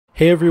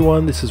Hey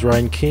everyone, this is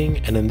Ryan King,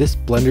 and in this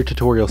Blender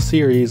tutorial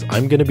series,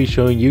 I'm going to be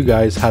showing you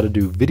guys how to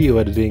do video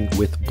editing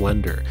with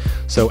Blender.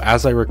 So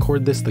as I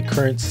record this, the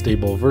current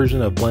stable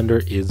version of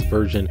Blender is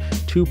version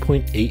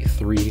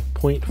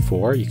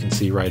 2.83.4, you can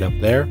see right up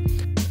there.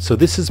 So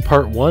this is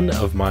part one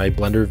of my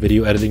Blender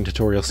video editing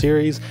tutorial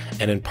series,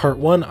 and in part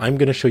one, I'm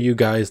going to show you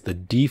guys the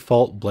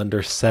default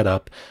Blender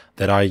setup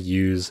that I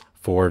use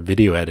for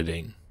video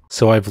editing.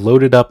 So I've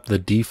loaded up the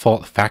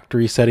default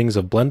factory settings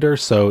of Blender,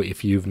 so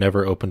if you've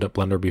never opened up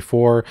Blender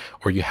before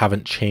or you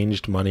haven't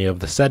changed many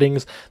of the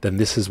settings, then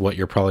this is what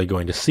you're probably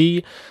going to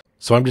see.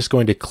 So I'm just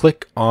going to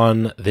click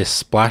on this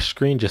splash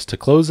screen just to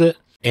close it.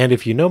 And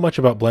if you know much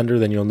about Blender,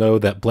 then you'll know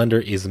that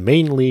Blender is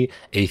mainly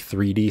a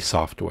 3D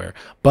software,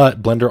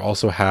 but Blender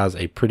also has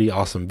a pretty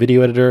awesome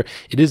video editor.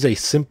 It is a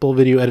simple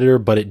video editor,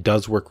 but it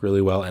does work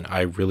really well and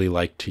I really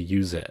like to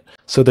use it.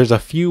 So there's a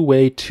few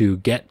ways to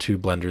get to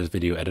Blender's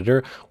video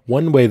editor.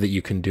 One way that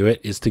you can do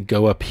it is to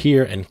go up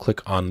here and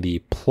click on the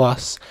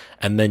plus,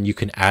 and then you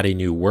can add a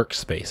new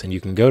workspace, and you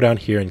can go down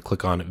here and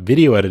click on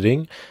video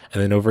editing,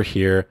 and then over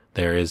here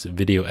there is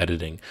video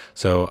editing.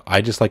 So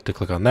I just like to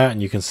click on that,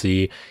 and you can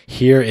see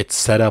here it's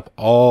set up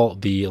all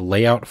the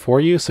layout for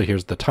you. So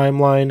here's the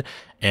timeline,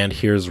 and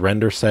here's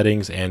render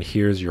settings, and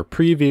here's your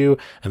preview,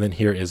 and then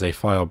here is a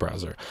file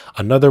browser.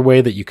 Another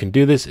way that you can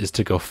do this is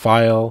to go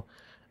file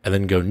and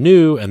then go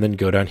new, and then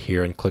go down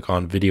here and click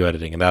on video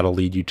editing, and that'll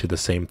lead you to the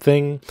same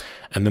thing.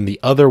 And then the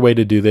other way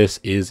to do this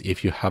is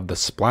if you have the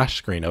splash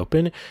screen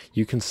open,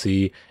 you can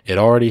see it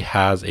already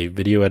has a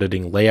video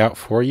editing layout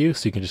for you.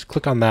 So you can just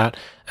click on that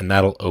and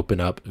that'll open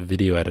up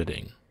video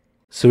editing.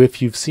 So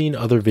if you've seen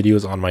other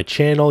videos on my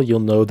channel, you'll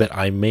know that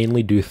I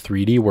mainly do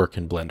 3D work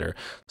in Blender.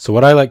 So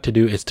what I like to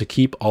do is to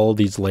keep all of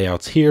these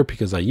layouts here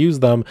because I use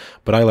them,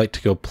 but I like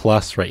to go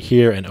plus right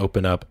here and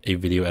open up a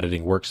video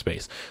editing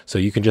workspace. So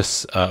you can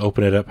just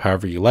open it up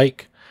however you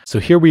like. So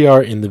here we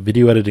are in the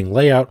video editing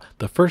layout.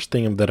 The first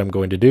thing that I'm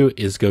going to do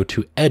is go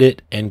to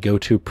edit and go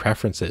to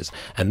preferences,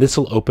 and this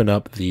will open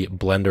up the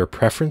Blender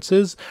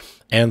preferences.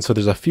 And so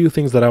there's a few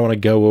things that I want to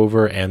go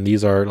over, and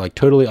these are like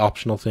totally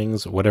optional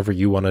things, whatever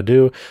you want to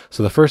do.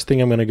 So the first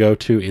thing I'm going to go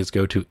to is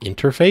go to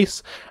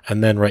interface,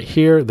 and then right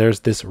here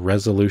there's this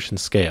resolution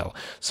scale.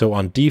 So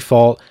on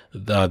default,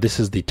 this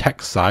is the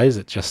text size,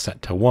 it's just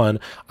set to 1.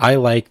 I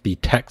like the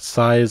text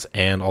size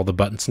and all the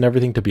buttons and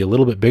everything to be a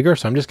little bit bigger,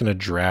 so I'm just going to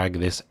drag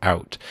this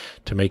out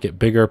to make it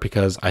bigger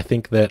because I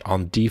think that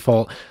on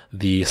default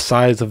the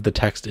size of the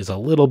text is a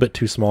little bit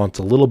too small. It's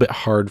a little bit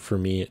hard for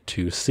me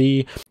to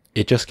see.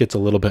 It just gets a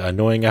little bit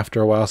annoying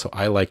after a while, so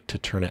I like to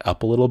turn it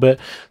up a little bit.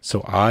 So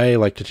I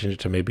like to change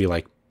it to maybe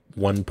like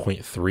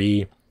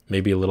 1.3,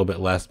 maybe a little bit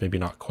less, maybe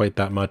not quite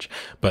that much,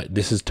 but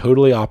this is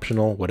totally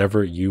optional,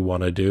 whatever you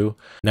want to do.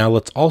 Now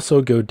let's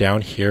also go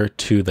down here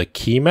to the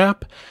key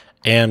map,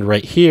 and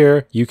right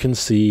here you can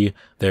see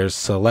there's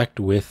select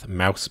with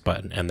mouse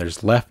button, and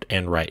there's left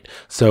and right.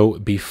 So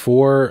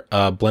before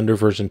Blender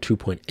version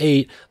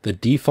 2.8, the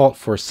default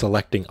for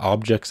selecting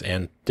objects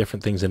and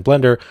different things in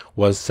Blender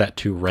was set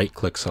to right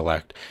click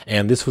select.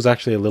 And this was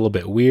actually a little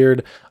bit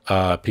weird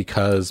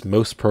because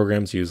most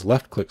programs use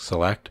left click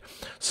select.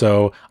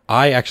 So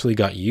I actually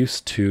got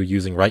used to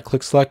using right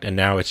click select, and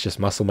now it's just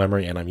muscle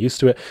memory and I'm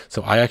used to it.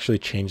 So I actually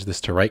changed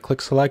this to right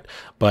click select,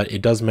 but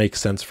it does make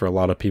sense for a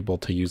lot of people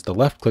to use the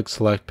left click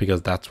select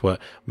because that's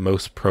what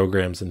most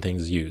programs and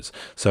things use.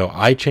 So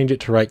I change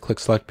it to right click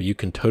select, but you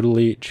can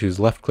totally choose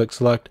left click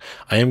select.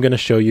 I am going to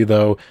show you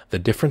though the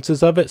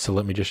differences of it, so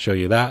let me just show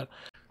you that.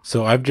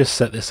 So I've just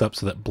set this up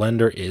so that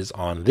Blender is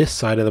on this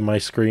side of my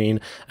screen,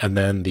 and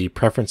then the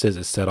preferences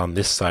is set on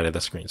this side of the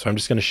screen. So I'm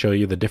just going to show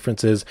you the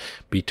differences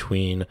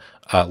between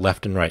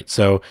left and right.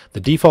 So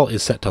the default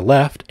is set to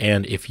left,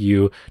 and if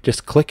you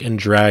just click and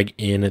drag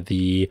in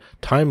the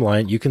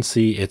timeline, you can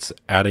see it's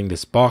adding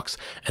this box,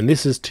 and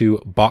this is to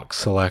box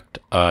select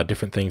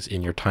different things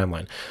in your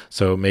timeline.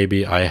 So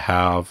maybe I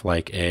have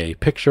like a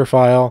picture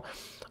file,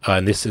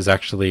 and this is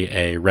actually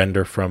a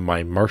render from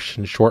my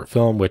Martian short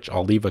film, which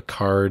I'll leave a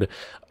card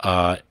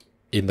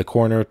in the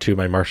corner to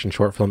my Martian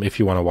short film if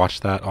you want to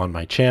watch that on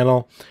my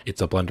channel.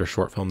 It's a Blender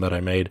short film that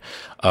I made.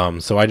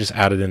 So I just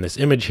added in this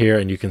image here,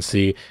 and you can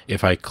see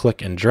if I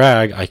click and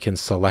drag, I can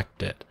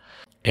select it.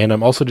 And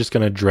I'm also just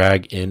going to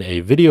drag in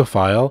a video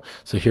file.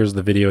 So here's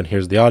the video and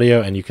here's the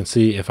audio, and you can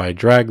see if I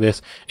drag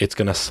this, it's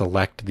going to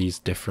select these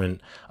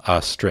different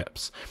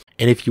strips.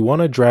 And if you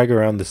want to drag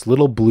around this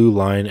little blue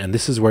line, and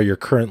this is where you're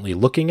currently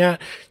looking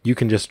at, you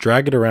can just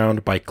drag it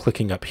around by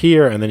clicking up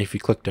here, and then if you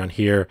click down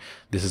here,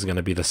 this is going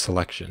to be the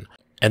selection.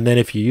 And then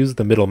if you use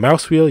the middle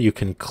mouse wheel, you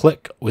can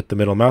click with the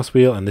middle mouse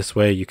wheel, and this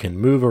way you can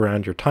move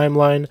around your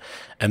timeline.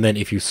 And then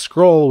if you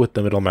scroll with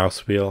the middle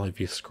mouse wheel, if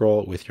you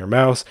scroll with your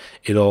mouse,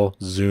 it'll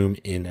zoom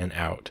in and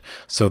out.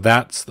 So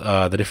that's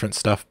the different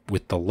stuff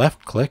with the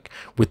left click.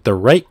 With the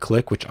right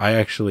click, which I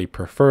actually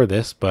prefer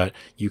this, but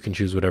you can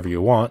choose whatever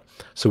you want.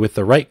 So with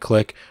the right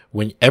click,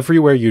 when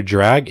everywhere you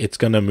drag, it's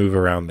going to move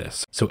around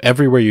this. So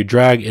everywhere you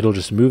drag, it'll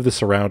just move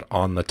this around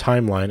on the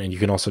timeline, and you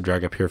can also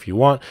drag up here if you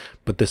want,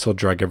 but this will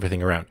drag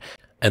everything around.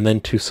 And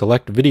then to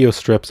select video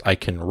strips, I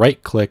can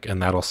right click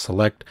and that'll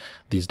select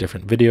these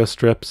different video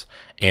strips.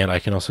 And I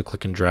can also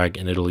click and drag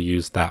and it'll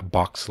use that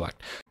box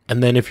select.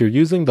 And then if you're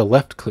using the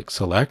left click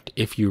select,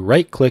 if you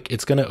right click,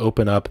 it's going to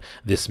open up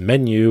this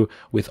menu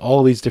with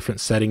all these different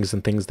settings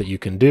and things that you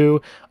can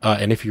do.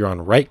 And if you're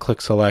on right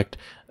click select,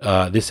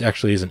 this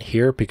actually isn't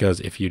here because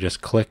if you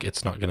just click,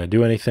 it's not going to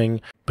do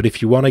anything. But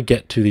if you want to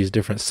get to these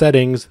different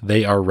settings,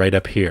 they are right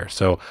up here.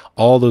 So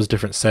all those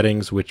different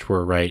settings, which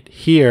were right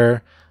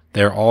here,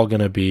 they're all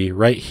going to be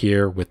right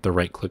here with the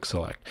right click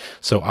select.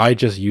 So I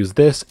just use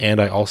this, and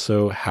I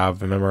also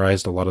have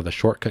memorized a lot of the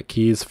shortcut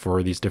keys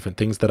for these different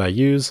things that I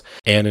use.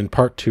 And in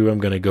part 2, I'm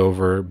going to go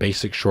over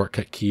basic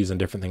shortcut keys and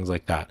different things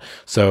like that.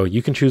 So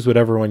you can choose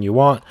whatever one you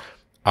want.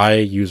 I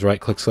use right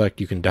click select.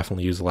 You can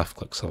definitely use left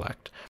click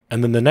select.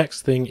 And then the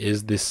next thing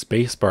is this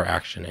spacebar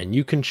action, and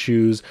you can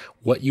choose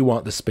what you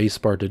want the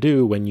spacebar to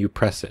do when you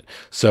press it.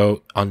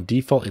 So on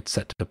default, it's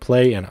set to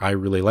play, and I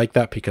really like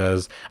that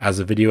because as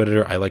a video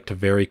editor, I like to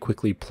very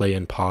quickly play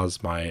and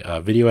pause my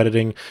video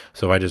editing.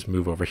 So I just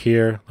move over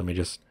here. Let me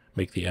just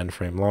make the end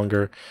frame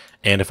longer.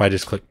 And if I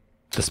just click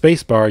the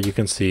spacebar, you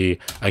can see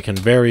I can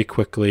very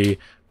quickly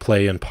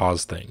play and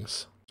pause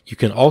things. You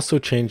can also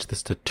change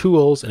this to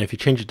tools, and if you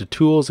change it to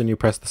tools and you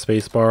press the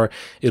spacebar,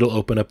 it'll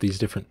open up these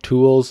different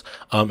tools.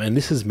 And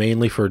this is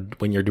mainly for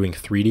when you're doing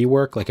 3D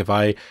work. Like if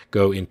I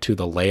go into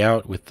the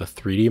layout with the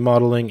 3D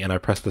modeling and I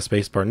press the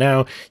spacebar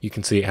now, you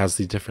can see it has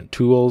these different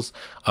tools.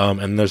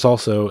 And there's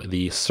also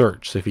the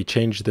search. So if you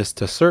change this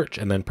to search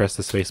and then press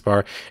the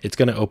spacebar, it's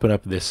going to open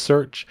up this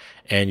search,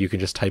 and you can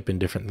just type in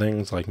different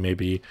things like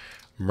maybe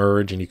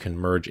merge, and you can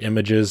merge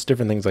images,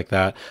 different things like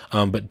that.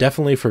 But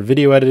definitely for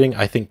video editing,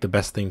 I think the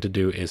best thing to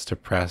do is to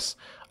press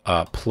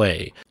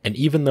play. And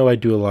even though I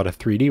do a lot of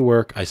 3D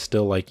work, I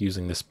still like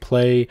using this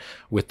play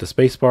with the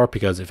spacebar,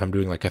 because if I'm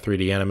doing like a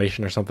 3D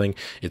animation or something,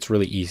 it's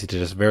really easy to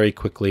just very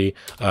quickly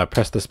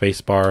press the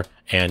spacebar,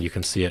 and you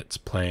can see it's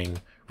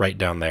playing right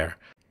down there.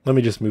 Let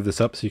me just move this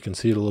up so you can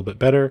see it a little bit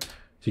better. So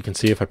you can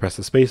see if I press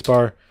the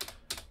spacebar,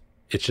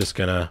 it's just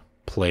gonna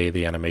play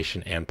the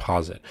animation and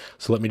pause it.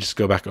 So let me just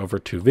go back over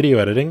to video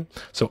editing.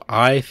 So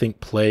I think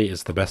play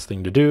is the best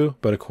thing to do,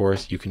 but of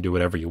course you can do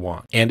whatever you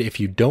want. And if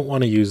you don't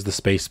want to use the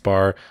space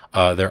bar,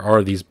 there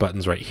are these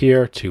buttons right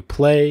here to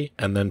play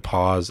and then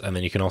pause, and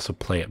then you can also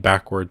play it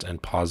backwards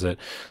and pause it.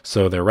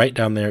 So they're right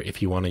down there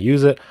if you want to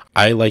use it.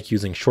 I like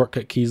using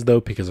shortcut keys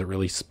though, because it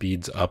really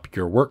speeds up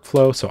your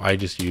workflow. So I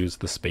just use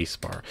the space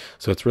bar.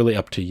 So it's really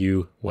up to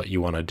you what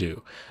you want to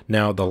do.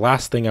 Now, the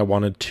last thing I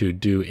wanted to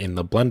do in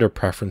the Blender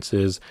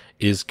preferences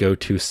is go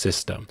to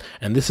system.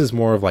 And this is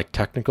more of like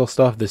technical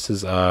stuff. This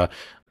is a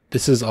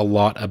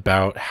lot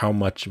about how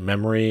much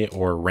memory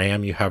or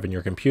RAM you have in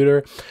your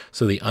computer.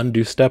 So the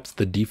undo steps,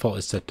 the default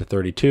is set to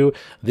 32.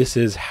 This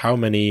is how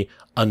many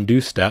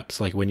undo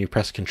steps, like when you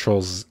press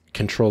Control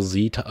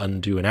Z to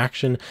undo an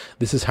action,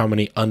 this is how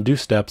many undo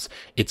steps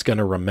it's going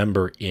to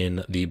remember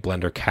in the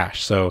Blender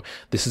cache. So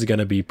this is going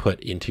to be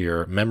put into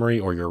your memory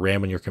or your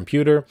RAM in your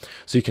computer.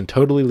 So you can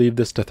totally leave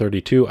this to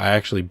 32. I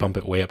actually bump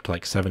it way up to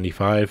like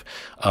 75.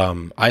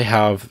 I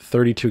have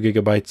 32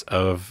 gigabytes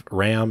of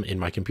RAM in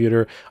my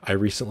computer. I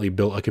recently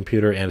built a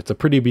computer, and it's a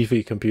pretty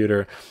beefy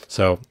computer.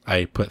 So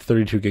I put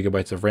 32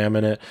 gigabytes of RAM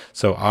in it.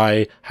 So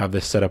I have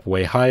this set up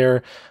way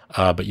higher,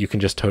 but you can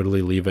just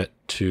totally leave it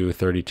to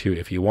 32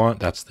 if you want.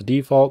 That's the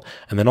default.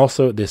 And then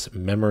also this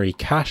memory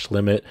cache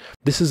limit,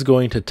 this is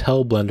going to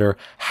tell Blender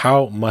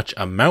how much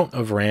amount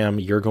of RAM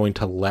you're going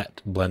to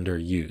let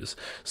Blender use.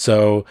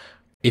 So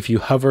if you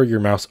hover your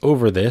mouse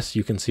over this,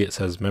 you can see it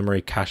says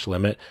memory cache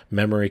limit in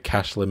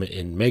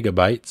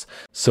megabytes.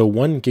 So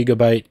 1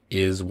 gigabyte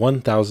is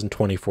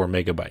 1024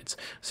 megabytes.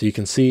 So you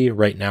can see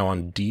right now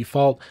on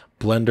default,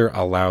 Blender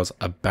allows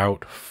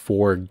about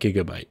 4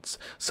 gigabytes.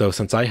 So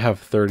since I have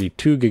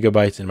 32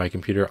 gigabytes in my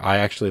computer, I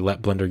actually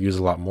let Blender use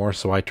a lot more.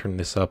 So I turn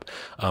this up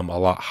a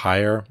lot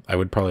higher. I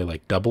would probably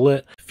like double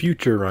it.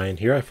 Future Ryan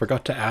here. I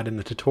forgot to add in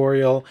the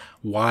tutorial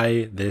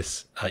why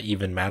this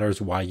even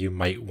matters, why you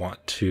might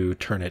want to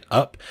turn it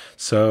up.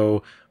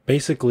 So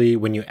basically,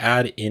 when you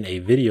add in a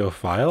video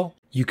file,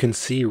 you can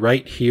see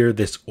right here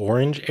this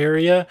orange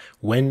area.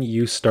 When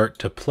you start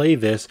to play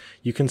this,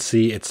 you can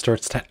see it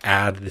starts to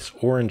add this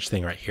orange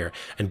thing right here.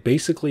 And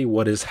basically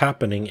what is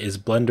happening is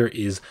Blender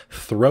is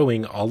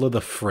throwing all of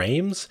the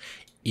frames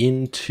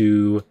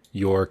into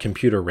your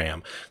computer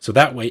RAM. So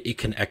that way it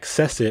can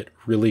access it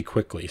really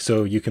quickly.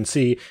 So you can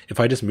see if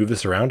I just move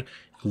this around,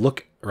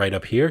 look right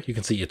up here, you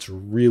can see it's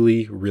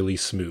really, really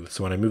smooth.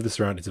 So when I move this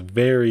around, it's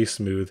very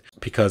smooth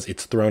because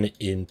it's thrown it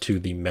into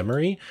the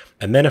memory.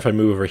 And then if I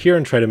move over here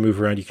and try to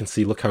move around, you can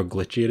see, look how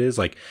glitchy it is.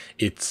 Like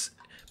it's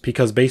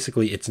because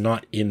basically it's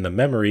not in the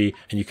memory.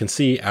 And you can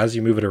see as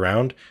you move it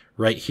around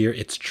right here,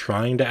 it's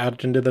trying to add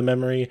it into the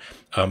memory.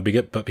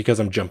 But because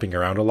I'm jumping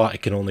around a lot,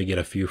 it can only get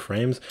a few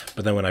frames.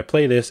 But then when I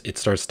play this, it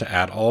starts to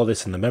add all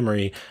this in the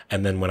memory.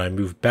 And then when I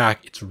move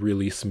back, it's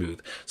really smooth.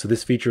 So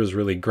this feature is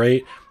really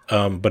great.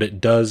 But it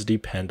does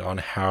depend on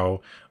how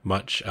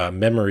much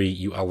memory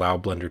you allow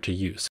Blender to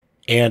use.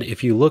 And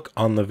if you look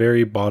on the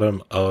very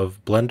bottom of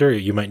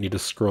Blender, you might need to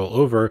scroll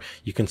over.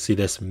 You can see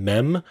this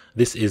mem.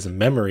 This is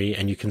memory.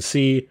 And you can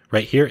see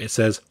right here, it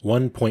says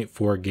 1.4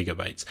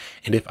 gigabytes.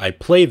 And if I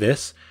play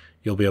this,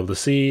 you'll be able to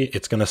see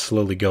it's going to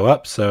slowly go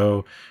up.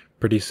 So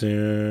pretty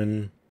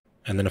soon.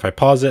 And then if I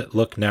pause it,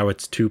 look, now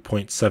it's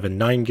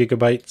 2.79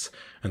 gigabytes.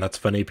 And that's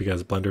funny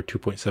because Blender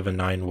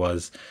 2.79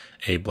 was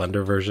a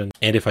Blender version.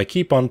 And if I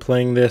keep on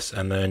playing this,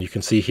 and then you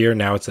can see here,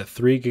 now it's at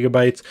 3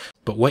 gigabytes.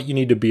 But what you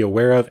need to be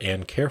aware of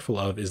and careful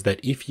of is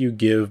that if you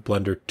give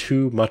Blender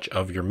too much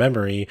of your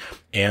memory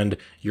and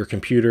your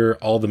computer,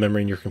 all the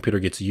memory in your computer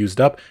gets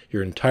used up,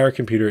 your entire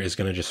computer is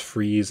going to just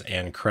freeze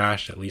and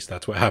crash. At least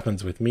that's what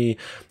happens with me.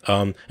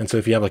 And so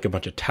if you have like a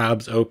bunch of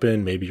tabs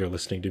open, maybe you're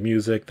listening to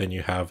music, then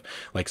you have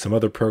like some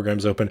other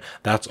programs open,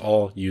 that's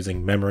all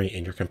using memory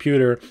in your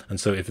computer. And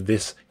so if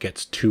this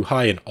gets too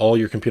high and all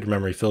your computer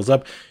memory fills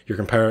up,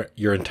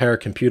 your entire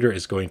computer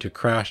is going to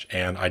crash,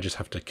 and I just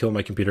have to kill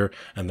my computer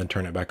and then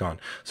turn it back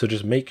on. So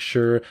just make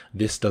sure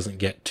this doesn't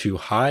get too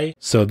high.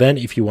 So then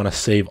if you want to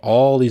save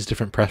all these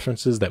different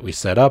preferences that we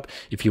set up,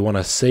 if you want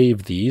to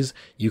save these,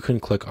 you can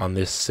click on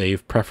this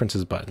Save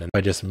Preferences button. And if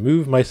I just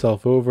move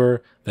myself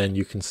over, then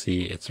you can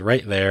see it's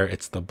right there.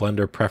 It's the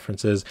Blender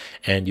preferences,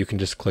 and you can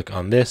just click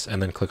on this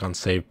and then click on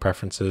Save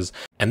Preferences.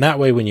 And that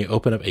way, when you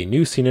open up a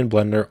new scene in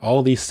Blender,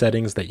 all these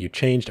settings that you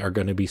changed are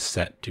going to be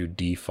set to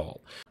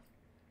default.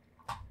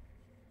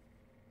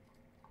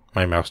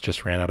 My mouse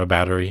just ran out of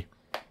battery.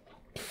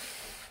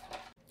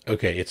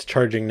 Okay, it's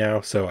charging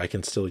now, so I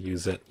can still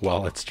use it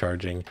while it's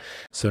charging.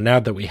 So now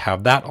that we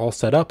have that all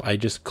set up, I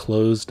just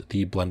closed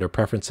the Blender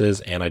preferences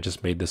and I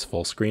just made this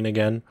full screen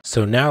again.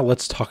 So now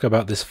let's talk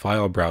about this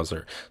file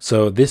browser.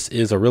 So this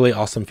is a really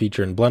awesome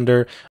feature in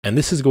Blender, and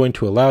this is going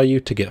to allow you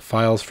to get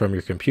files from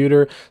your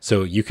computer.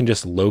 So you can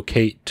just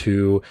locate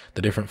to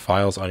the different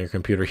files on your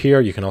computer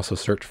here. You can also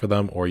search for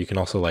them, or you can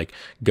also like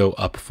go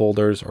up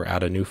folders or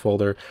add a new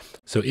folder.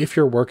 So if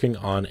you're working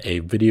on a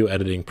video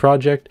editing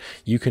project,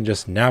 you can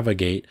just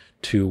navigate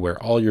to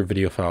where all your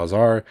video files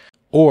are,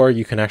 or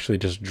you can actually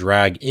just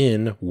drag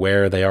in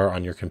where they are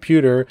on your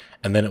computer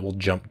and then it will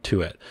jump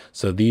to it.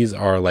 So these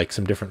are like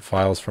some different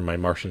files from my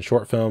Martian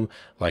short film.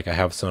 Like I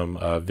have some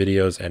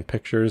videos and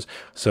pictures.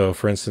 So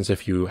for instance,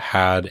 if you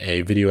had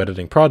a video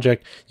editing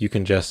project, you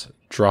can just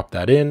drop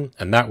that in,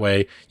 and that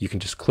way you can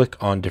just click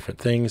on different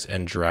things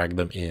and drag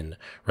them in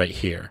right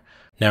here.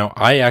 Now,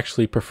 I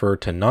actually prefer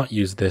to not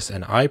use this,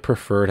 and I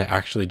prefer to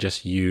actually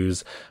just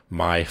use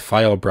my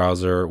file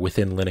browser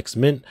within Linux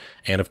Mint.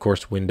 And of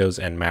course, Windows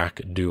and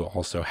Mac do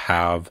also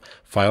have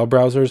file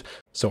browsers.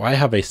 So I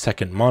have a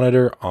second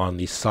monitor on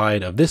the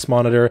side of this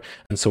monitor.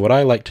 And so what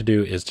I like to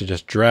do is to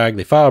just drag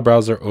the file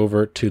browser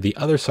over to the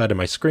other side of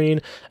my screen,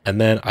 and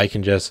then I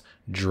can just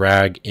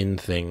drag in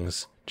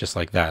things just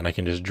like that, and I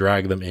can just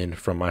drag them in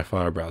from my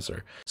file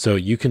browser. So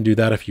you can do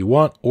that if you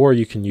want, or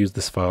you can use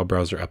this file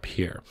browser up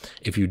here.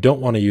 If you don't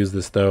want to use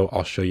this though,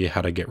 I'll show you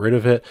how to get rid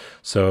of it.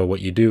 So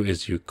what you do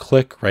is you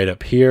click right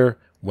up here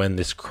when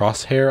this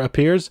crosshair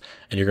appears,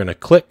 and you're going to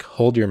click,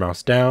 hold your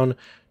mouse down,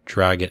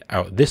 drag it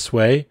out this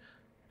way,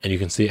 and you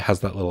can see it has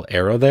that little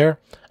arrow there.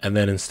 And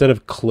then instead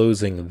of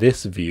closing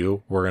this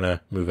view, we're going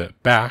to move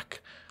it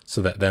back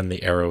so that then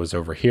the arrow is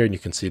over here, and you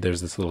can see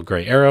there's this little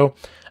gray arrow,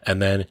 and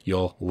then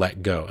you'll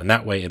let go, and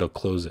that way it'll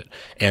close it.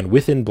 And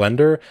within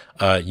Blender,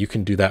 you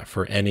can do that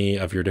for any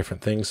of your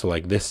different things. So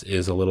like this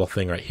is a little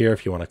thing right here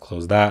if you want to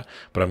close that,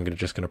 but I'm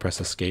just going to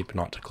press escape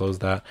not to close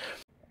that.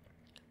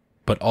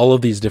 But all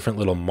of these different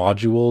little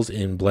modules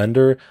in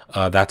Blender,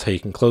 that's how you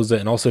can close it.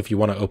 And also if you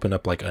want to open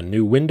up like a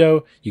new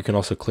window, you can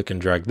also click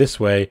and drag this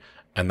way,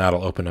 and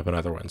that'll open up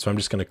another one. So I'm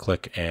just going to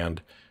click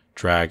and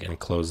drag and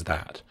close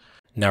that.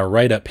 Now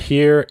right up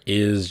here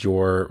is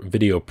your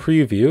video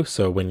preview.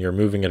 So when you're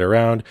moving it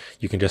around,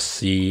 you can just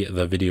see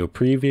the video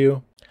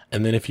preview.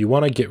 And then if you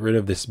want to get rid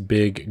of this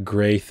big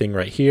gray thing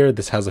right here,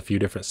 this has a few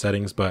different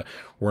settings, but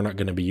we're not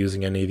going to be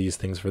using any of these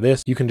things for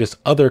this. You can just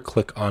other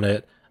click on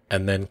it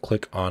and then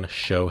click on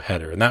show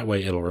header, and that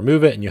way it'll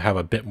remove it and you have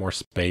a bit more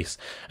space.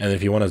 And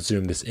if you want to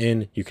zoom this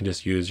in, you can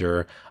just use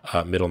your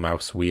middle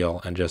mouse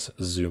wheel and just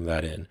zoom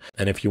that in.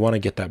 And if you want to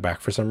get that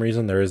back for some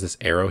reason, there is this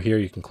arrow here.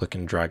 You can click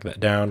and drag that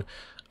down.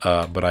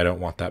 But I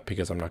don't want that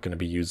because I'm not going to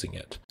be using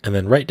it. And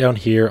then right down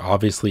here,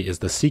 obviously, is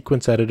the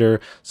sequence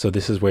editor. So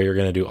this is where you're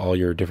going to do all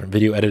your different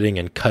video editing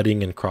and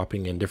cutting and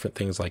cropping and different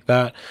things like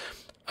that.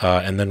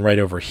 And then right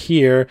over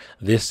here,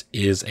 this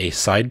is a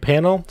side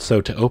panel. So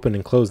to open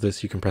and close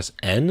this, you can press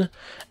N,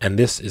 and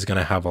this is going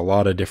to have a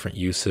lot of different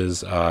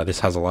uses. This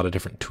has a lot of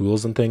different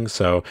tools and things.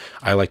 So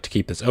I like to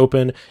keep this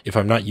open. If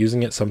I'm not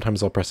using it,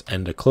 sometimes I'll press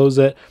N to close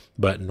it,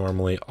 but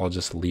normally I'll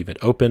just leave it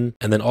open.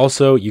 And then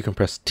also you can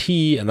press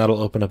T, and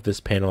that'll open up this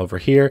panel over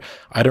here.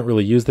 I don't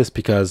really use this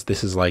because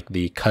this is like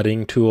the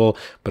cutting tool,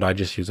 but I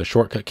just use a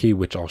shortcut key,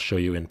 which I'll show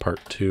you in part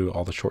 2,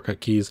 all the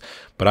shortcut keys,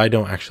 but I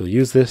don't actually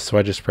use this. So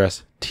I just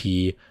press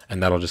T,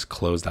 and that'll just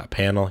close that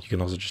panel. You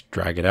can also just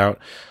drag it out,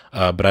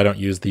 but I don't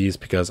use these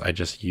because I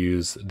just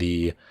use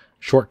the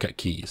shortcut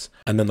keys.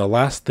 And then the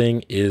last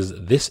thing is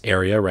this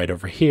area right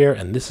over here,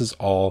 and this is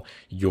all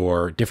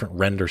your different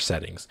render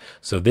settings.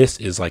 So this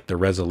is like the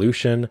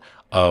resolution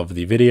of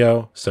the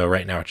video. So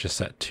right now it's just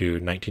set to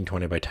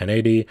 1920 by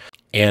 1080.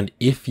 And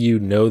if you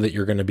know that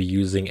you're going to be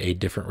using a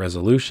different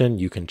resolution,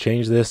 you can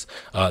change this.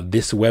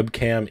 This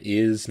webcam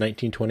is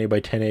 1920 by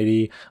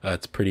 1080.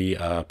 It's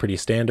pretty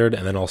standard.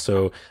 And then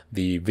also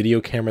the video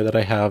camera that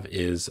I have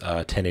is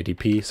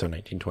 1080p, so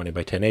 1920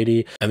 by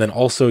 1080. And then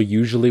also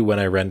usually when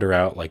I render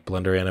out like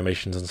Blender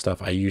animations and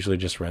stuff, I usually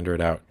just render it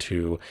out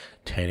to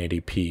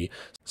 1080p.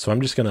 So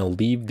I'm just going to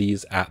leave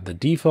these at the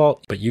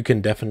default, but you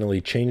can definitely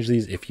change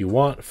these if you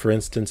want. For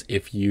instance,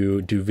 if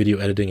you do video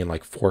editing in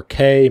like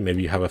 4K,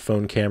 maybe you have a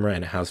phone camera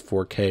and it has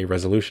 4K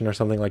resolution or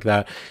something like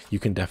that, you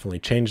can definitely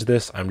change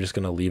this. I'm just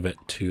going to leave it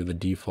to the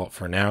default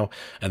for now.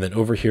 And then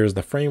over here is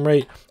the frame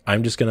rate.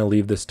 I'm just going to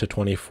leave this to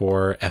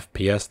 24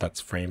 FPS, that's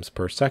frames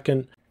per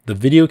second. The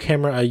video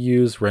camera I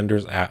use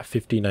renders at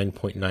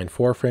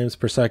 59.94 frames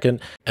per second,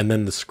 and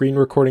then the screen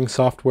recording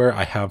software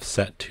I have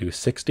set to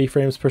 60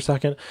 frames per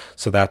second.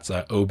 So that's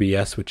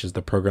OBS, which is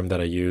the program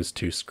that I use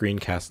to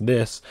screencast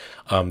this.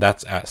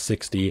 That's at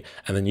 60,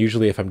 and then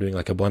usually if I'm doing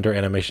like a Blender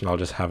animation, I'll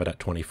just have it at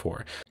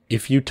 24.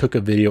 If you took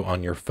a video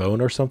on your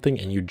phone or something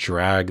and you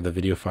drag the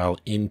video file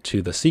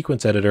into the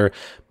sequence editor,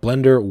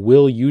 Blender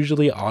will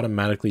usually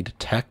automatically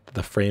detect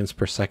the frames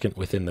per second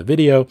within the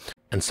video.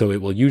 And so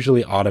it will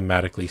usually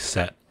automatically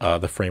set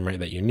the frame rate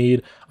that you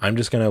need. I'm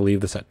just going to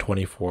leave this at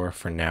 24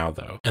 for now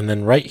though. And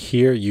then right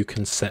here, you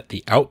can set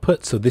the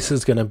output. So this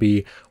is going to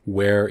be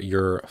where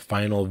your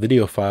final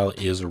video file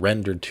is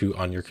rendered to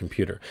on your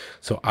computer.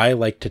 So I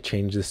like to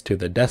change this to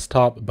the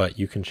desktop, but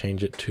you can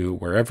change it to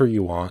wherever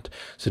you want.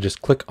 So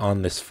just click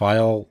on this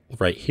file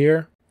right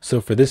here.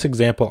 So for this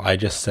example, I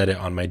just set it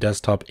on my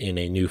desktop in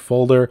a new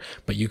folder,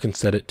 but you can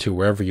set it to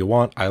wherever you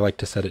want. I like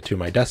to set it to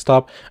my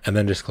desktop and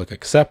then just click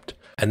accept.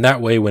 And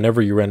that way,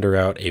 whenever you render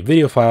out a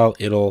video file,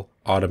 it'll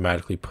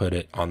automatically put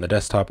it on the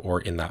desktop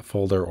or in that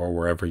folder or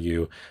wherever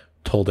you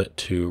told it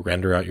to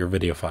render out your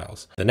video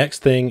files. The next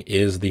thing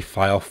is the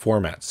file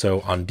format. So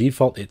on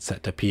default, it's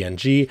set to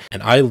PNG,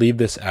 and I leave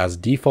this as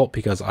default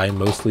because I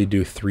mostly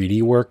do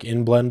 3D work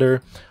in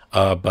Blender,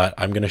 but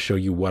I'm going to show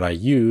you what I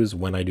use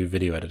when I do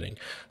video editing.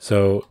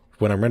 So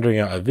when I'm rendering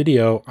out a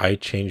video, I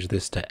change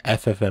this to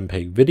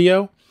FFmpeg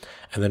video,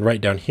 and then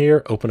right down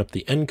here, open up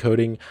the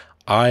encoding.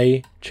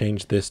 I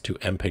change this to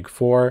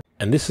MPEG-4,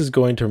 and this is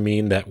going to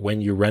mean that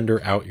when you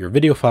render out your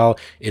video file,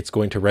 it's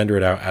going to render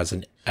it out as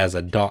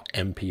a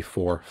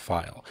 .mp4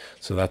 file.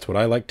 So that's what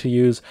I like to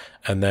use.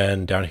 And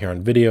then down here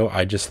on video,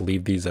 I just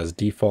leave these as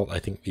default. I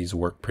think these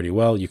work pretty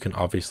well. You can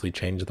obviously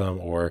change them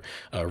or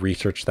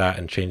research that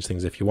and change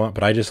things if you want,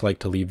 but I just like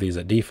to leave these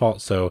at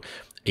default. So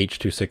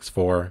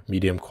H.264,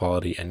 medium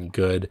quality, and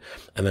good.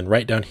 And then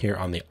right down here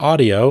on the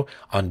audio,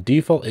 on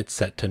default, it's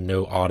set to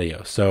no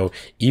audio. So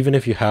even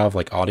if you have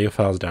like audio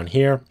files down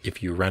here,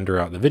 if you render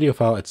out the video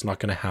file, it's not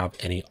going to have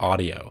any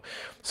audio.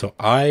 So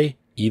I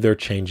either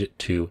change it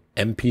to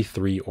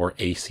MP3 or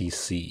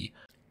ACC.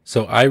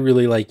 So I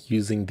really like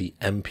using the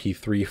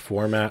MP3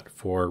 format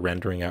for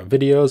rendering out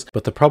videos,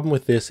 but the problem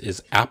with this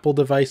is Apple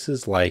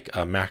devices like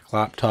a Mac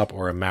laptop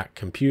or a Mac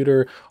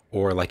computer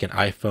or like an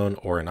iPhone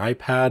or an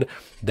iPad,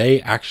 they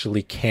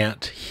actually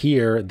can't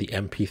hear the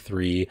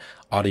MP3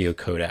 audio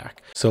codec.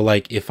 So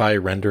like if I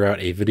render out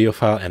a video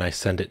file and I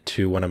send it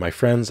to one of my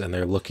friends and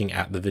they're looking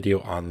at the video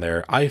on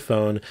their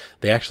iPhone,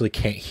 they actually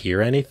can't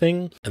hear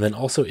anything. And then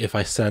also if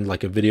I send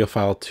like a video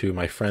file to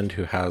my friend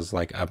who has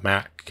like a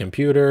Mac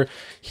computer,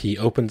 he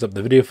opens up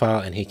the video file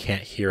and he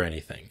can't hear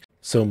anything.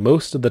 So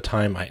most of the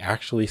time I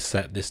actually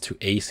set this to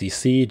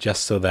ACC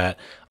just so that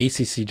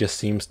ACC just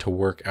seems to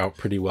work out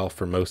pretty well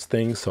for most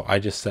things. So I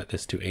just set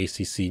this to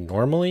ACC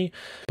normally.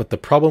 But the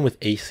problem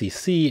with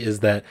ACC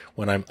is that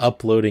when I'm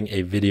uploading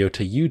a video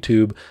to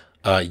YouTube,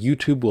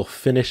 YouTube will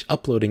finish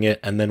uploading it,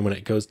 and then when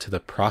it goes to the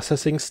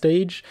processing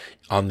stage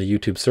on the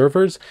YouTube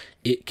servers,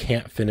 it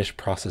can't finish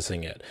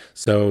processing it.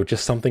 So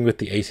just something with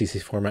the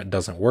ACC format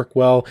doesn't work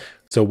well.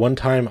 So one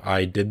time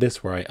I did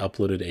this where I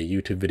uploaded a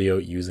YouTube video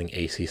using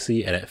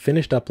ACC and it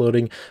finished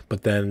uploading,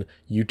 but then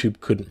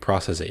YouTube couldn't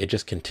process it. It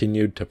just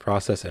continued to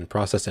process and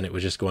process, and it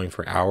was just going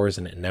for hours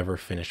and it never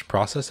finished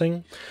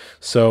processing.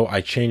 So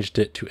I changed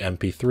it to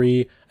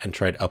MP3 and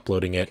tried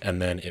uploading it,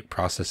 and then it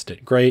processed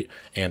it great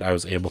and I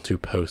was able to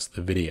post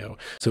the video.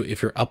 So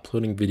if you're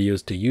uploading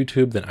videos to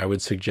YouTube, then I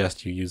would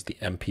suggest you use the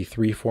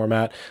MP3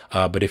 format.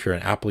 But if you're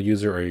an Apple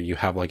user or you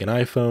have like an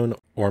iPhone,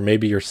 or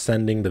maybe you're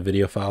sending the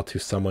video file to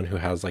someone who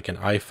has like an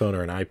iPhone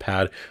or an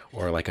iPad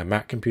or like a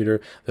Mac computer,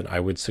 then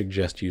I would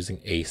suggest using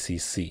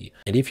ACC.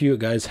 And if you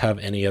guys have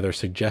any other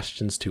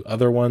suggestions to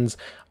other ones,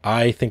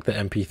 I think the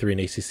MP3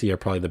 and ACC are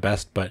probably the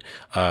best, but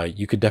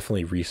you could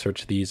definitely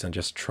research these and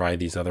just try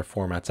these other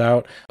formats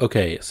out.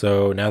 Okay,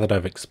 so now that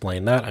I've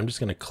explained that, I'm just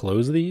going to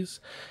close these.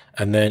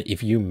 And then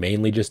if you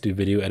mainly just do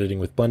video editing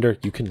with Blender,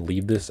 you can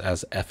leave this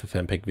as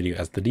FFmpeg video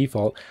as the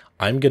default.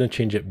 I'm going to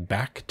change it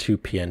back to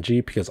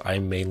PNG because I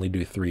mainly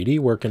do 3D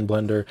work in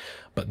Blender.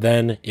 But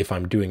then if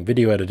I'm doing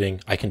video editing,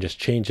 I can just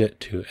change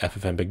it to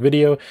FFmpeg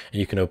video, and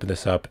you can open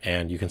this up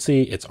and you can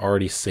see it's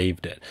already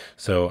saved it.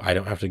 So I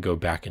don't have to go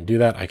back and do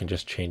that. I can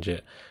just change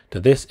it to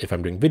this if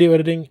I'm doing video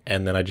editing,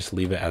 and then I just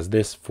leave it as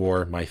this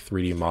for my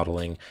 3D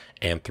modeling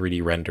and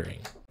 3D rendering.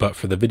 But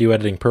for the video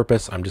editing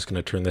purpose, I'm just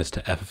going to turn this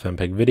to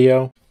FFmpeg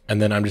video.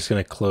 And then I'm just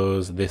going to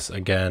close this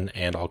again,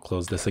 and I'll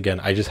close this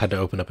again. I just had to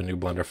open up a new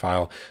Blender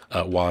file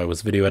while I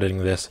was video editing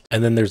this.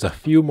 And then there's a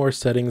few more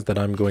settings that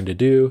I'm going to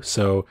do.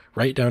 So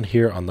right down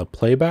here on the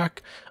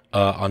playback,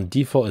 on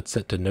default, it's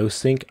set to no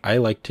sync. I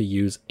like to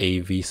use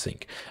AV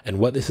sync. And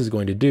what this is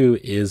going to do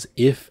is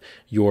if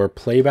your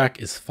playback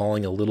is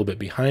falling a little bit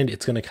behind,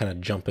 it's going to kind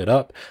of jump it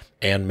up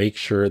and make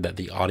sure that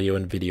the audio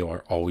and video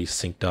are always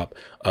synced up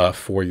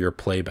for your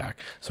playback.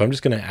 So I'm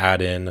just going to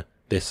add in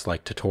this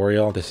like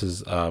tutorial. This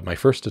is my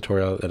first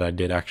tutorial that I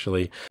did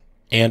actually.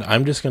 And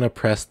I'm just going to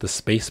press the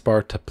space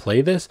bar to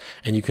play this.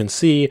 And you can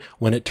see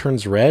when it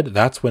turns red,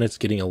 that's when it's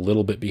getting a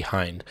little bit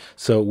behind.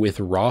 So with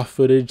raw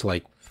footage,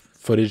 like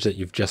footage that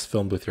you've just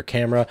filmed with your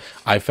camera,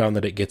 I found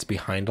that it gets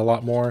behind a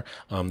lot more.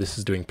 This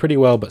is doing pretty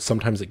well, but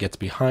sometimes it gets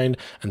behind.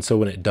 And so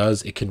when it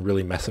does, it can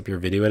really mess up your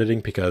video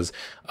editing because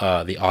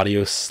the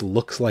audio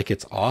looks like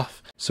it's off.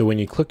 So when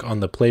you click on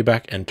the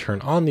playback and turn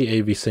on the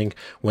AV sync,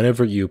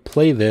 whenever you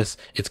play this,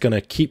 it's going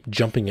to keep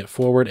jumping it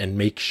forward and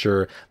make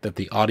sure that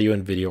the audio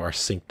and video are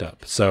synced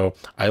up. So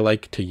I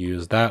like to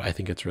use that. I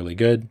think it's really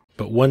good.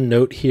 But one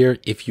note here,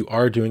 if you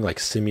are doing like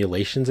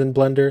simulations in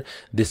Blender,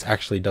 this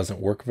actually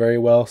doesn't work very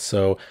well.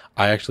 So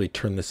I actually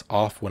turn this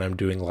off when I'm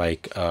doing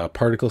like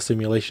particle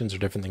simulations or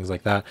different things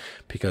like that,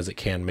 because it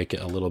can make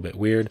it a little bit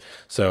weird.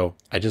 So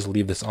I just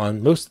leave this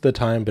on most of the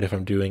time, but if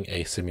I'm doing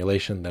a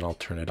simulation, then I'll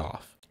turn it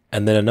off.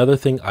 And then another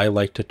thing I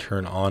like to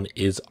turn on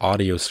is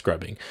audio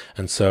scrubbing.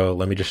 And so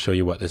let me just show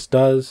you what this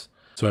does.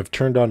 So I've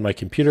turned on my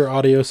computer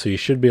audio, so you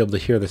should be able to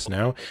hear this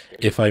now.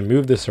 If I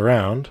move this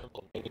around,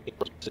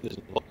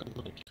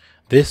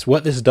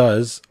 what this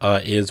does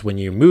is when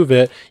you move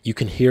it, you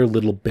can hear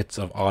little bits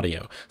of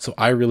audio. So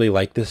I really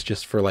like this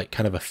just for like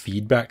kind of a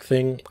feedback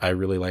thing. I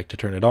really like to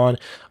turn it on.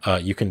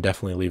 You can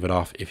definitely leave it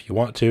off if you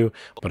want to,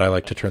 but I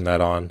like to turn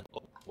that on.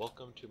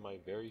 Welcome to my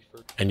very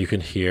first. And you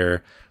can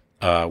hear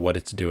what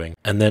it's doing.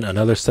 And then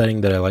another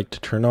setting that I like to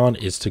turn on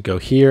is to go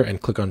here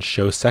and click on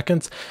show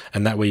seconds,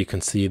 and that way you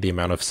can see the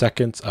amount of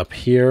seconds up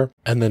here.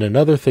 And then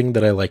another thing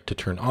that I like to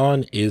turn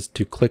on is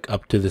to click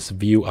up to this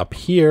view up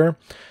here,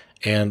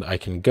 and I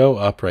can go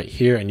up right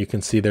here and you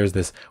can see there's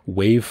this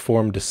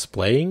waveform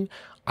displaying.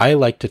 I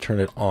like to turn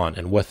it on,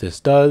 and what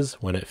this does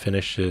when it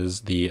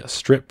finishes the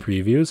strip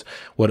previews,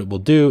 what it will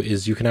do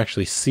is you can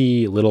actually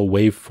see little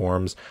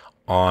waveforms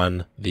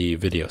on the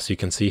video. So you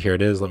can see here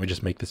it is. Let me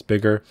just make this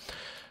bigger.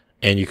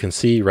 And you can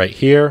see right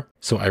here.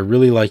 So I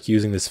really like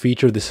using this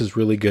feature. This is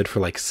really good for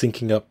like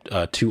syncing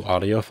up two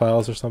audio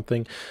files or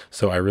something.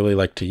 So I really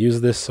like to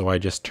use this. So I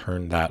just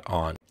turn that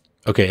on.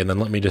 Okay, and then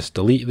let me just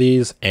delete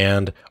these.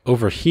 And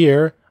over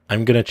here,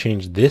 I'm going to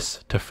change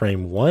this to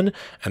frame 1.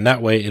 And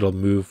that way it'll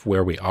move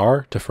where we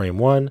are to frame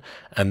 1.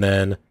 And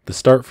then the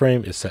start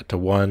frame is set to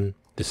 1.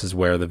 This is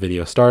where the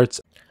video starts.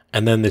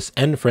 And then this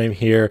end frame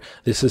here,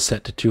 this is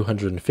set to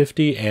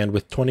 250, and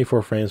with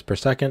 24 frames per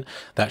second,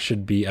 that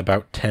should be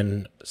about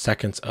 10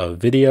 seconds of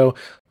video.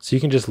 So you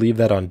can just leave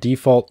that on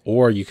default,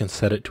 or you can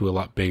set it to a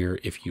lot bigger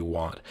if you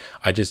want.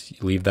 I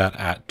just leave that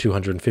at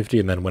 250,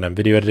 and then when I'm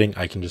video editing,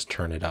 I can just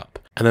turn it up.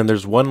 And then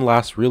there's one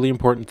last really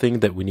important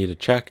thing that we need to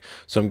check.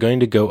 So I'm going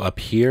to go up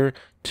here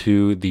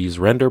to these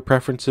render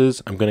preferences.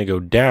 I'm going to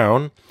go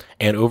down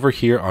and over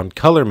here on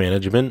color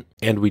management,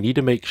 and we need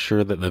to make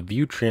sure that the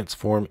view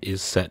transform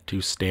is set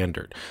to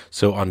standard.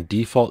 So on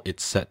default,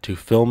 it's set to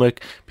Filmic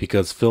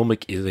because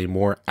Filmic is a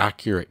more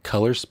accurate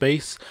color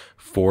space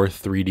for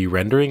 3D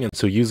rendering. And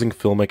so using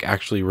Filmic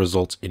actually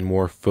results in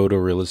more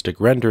photorealistic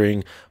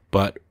rendering.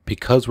 But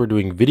because we're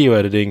doing video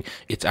editing,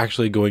 it's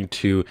actually going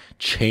to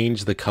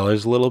change the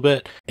colors a little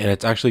bit, and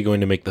it's actually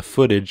going to make the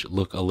footage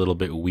look a little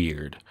bit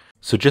weird.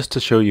 So just to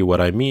show you what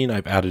I mean,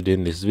 I've added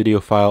in this video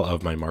file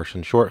of my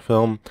Martian short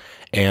film,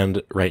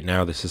 and right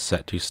now this is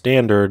set to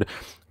standard,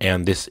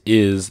 and this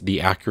is the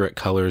accurate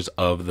colors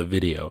of the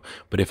video.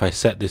 But if I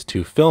set this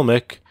to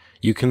Filmic,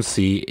 you can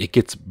see it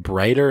gets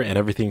brighter and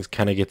everything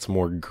kind of gets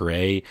more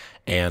gray,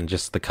 and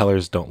just the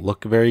colors don't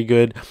look very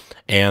good.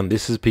 And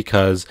this is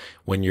because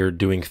when you're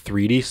doing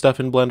 3D stuff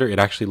in Blender, it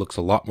actually looks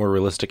a lot more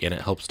realistic, and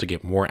it helps to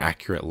get more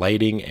accurate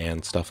lighting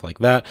and stuff like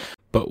that.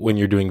 But when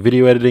you're doing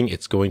video editing,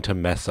 it's going to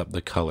mess up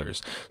the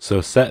colors.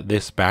 So set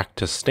this back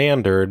to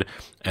standard,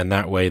 and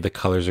that way the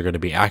colors are going to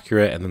be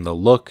accurate, and then the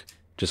look,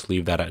 just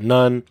leave that at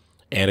none,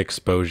 and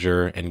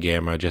exposure and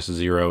gamma just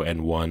 0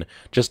 and 1,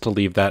 just to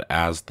leave that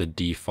as the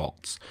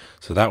defaults.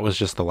 So that was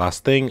just the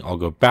last thing. I'll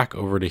go back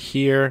over to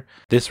here,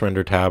 this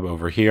render tab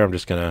over here, I'm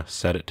just going to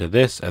set it to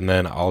this, and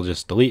then I'll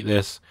just delete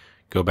this,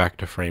 go back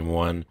to frame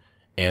 1,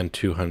 and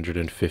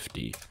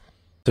 250.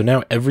 So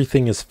now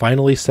everything is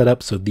finally set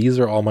up. So these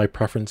are all my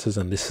preferences,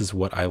 and this is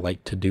what I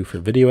like to do for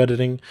video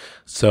editing.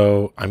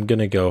 So I'm going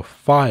to go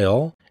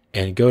File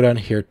and go down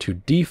here to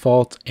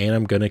Default, and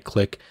I'm going to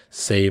click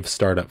Save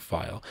Startup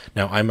File.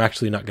 Now I'm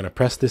actually not going to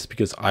press this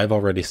because I've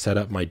already set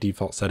up my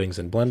default settings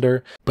in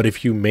Blender, but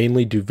if you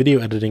mainly do video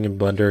editing in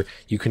Blender,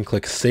 you can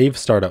click Save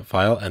Startup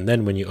File, and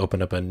then when you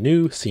open up a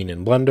new scene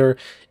in Blender,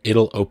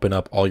 it'll open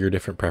up all your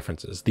different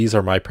preferences. These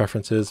are my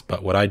preferences,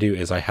 but what I do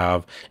is I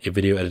have a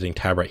video editing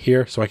tab right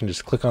here, so I can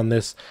just click on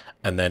this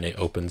and then it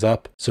opens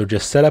up. So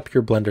just set up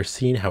your Blender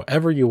scene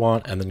however you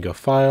want, and then go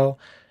File,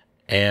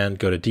 and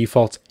go to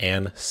Defaults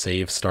and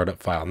Save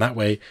Startup File. And that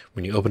way,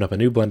 when you open up a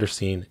new Blender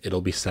scene, it'll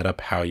be set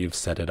up how you've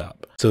set it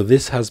up. So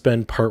this has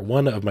been part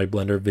 1 of my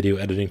Blender video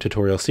editing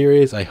tutorial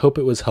series. I hope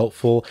it was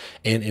helpful.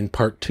 And in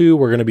part 2,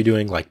 we're going to be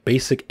doing like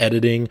basic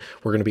editing.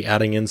 We're going to be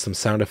adding in some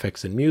sound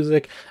effects and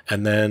music.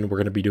 And then we're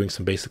going to be doing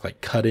some basic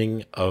like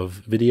cutting of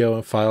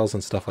video files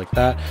and stuff like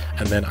that.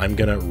 And then I'm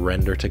going to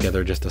render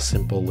together just a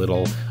simple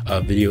little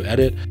video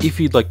edit. If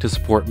you'd like to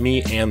support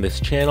me and this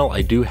channel,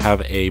 I do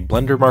have a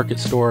Blender Market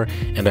store,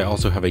 and I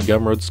also have a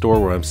Gumroad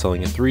store where I'm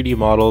selling 3D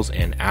models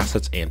and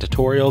assets and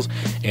tutorials.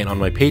 And on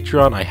my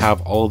Patreon, I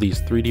have all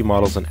these 3D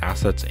models and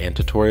assets and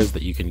tutorials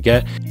that you can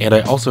get. And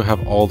I also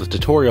have all the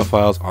tutorial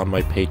files on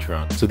my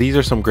Patreon. So these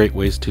are some great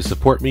ways to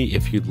support me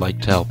if you'd like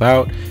to help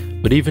out.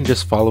 But even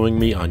just following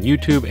me on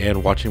YouTube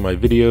and watching my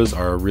videos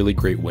are a really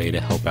great way to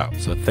help out.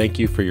 So thank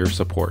you for your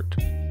support.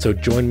 So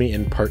join me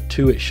in part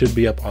 2. It should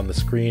be up on the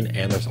screen,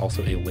 and there's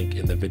also a link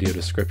in the video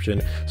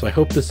description. So I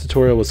hope this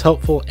tutorial was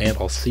helpful, and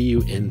I'll see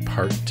you in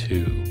part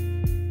 2.